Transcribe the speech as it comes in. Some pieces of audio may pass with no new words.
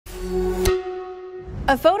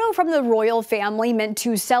A photo from the royal family meant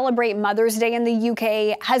to celebrate Mother's Day in the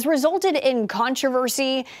UK has resulted in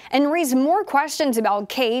controversy and raised more questions about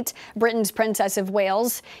Kate, Britain's Princess of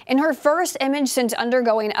Wales, in her first image since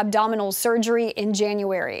undergoing abdominal surgery in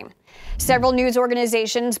January. Several news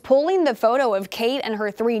organizations pulling the photo of Kate and her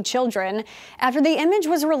 3 children after the image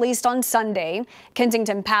was released on Sunday,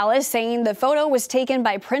 Kensington Palace saying the photo was taken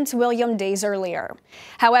by Prince William days earlier.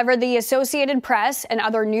 However, the Associated Press and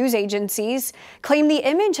other news agencies claim the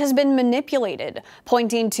image has been manipulated,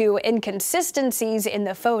 pointing to inconsistencies in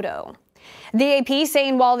the photo. The AP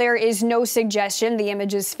saying while there is no suggestion the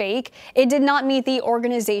image is fake, it did not meet the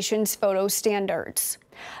organization's photo standards.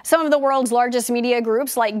 Some of the world's largest media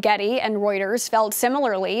groups like Getty and Reuters felt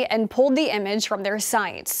similarly and pulled the image from their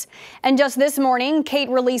sites. And just this morning, Kate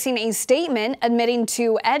releasing a statement admitting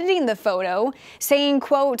to editing the photo, saying,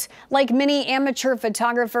 quote, "Like many amateur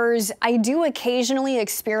photographers, I do occasionally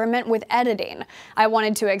experiment with editing. I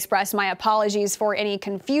wanted to express my apologies for any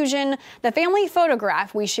confusion the family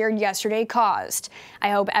photograph we shared yesterday caused.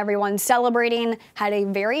 I hope everyone celebrating had a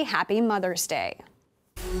very happy Mother's Day."